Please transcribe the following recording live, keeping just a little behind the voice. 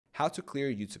How to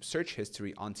clear YouTube search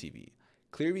history on TV.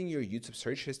 Clearing your YouTube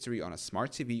search history on a smart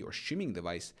TV or streaming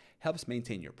device helps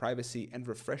maintain your privacy and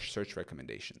refresh search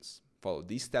recommendations. Follow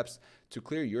these steps to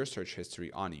clear your search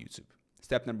history on YouTube.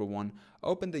 Step number 1,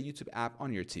 open the YouTube app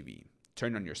on your TV.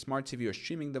 Turn on your smart TV or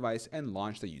streaming device and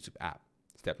launch the YouTube app.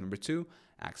 Step number 2,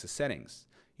 access settings.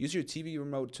 Use your TV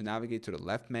remote to navigate to the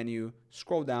left menu,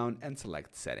 scroll down and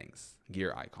select Settings,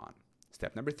 gear icon.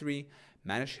 Step number 3,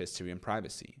 manage history and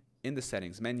privacy. In the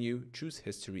settings menu, choose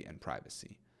history and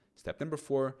privacy. Step number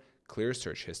 4, clear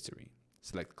search history.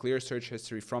 Select clear search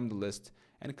history from the list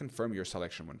and confirm your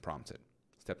selection when prompted.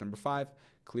 Step number 5,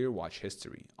 clear watch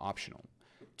history, optional.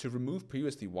 To remove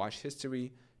previously watched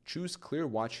history, choose clear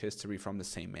watch history from the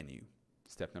same menu.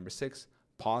 Step number 6,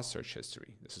 pause search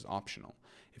history. This is optional.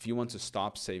 If you want to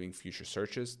stop saving future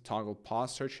searches, toggle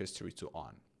pause search history to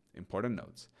on. Important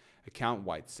notes: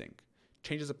 account-wide sync.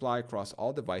 Changes apply across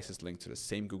all devices linked to the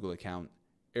same Google account.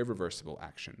 Irreversible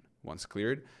action. Once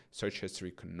cleared, search history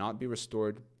cannot be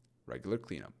restored. Regular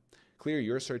cleanup. Clear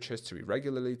your search history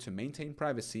regularly to maintain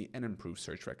privacy and improve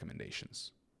search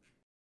recommendations.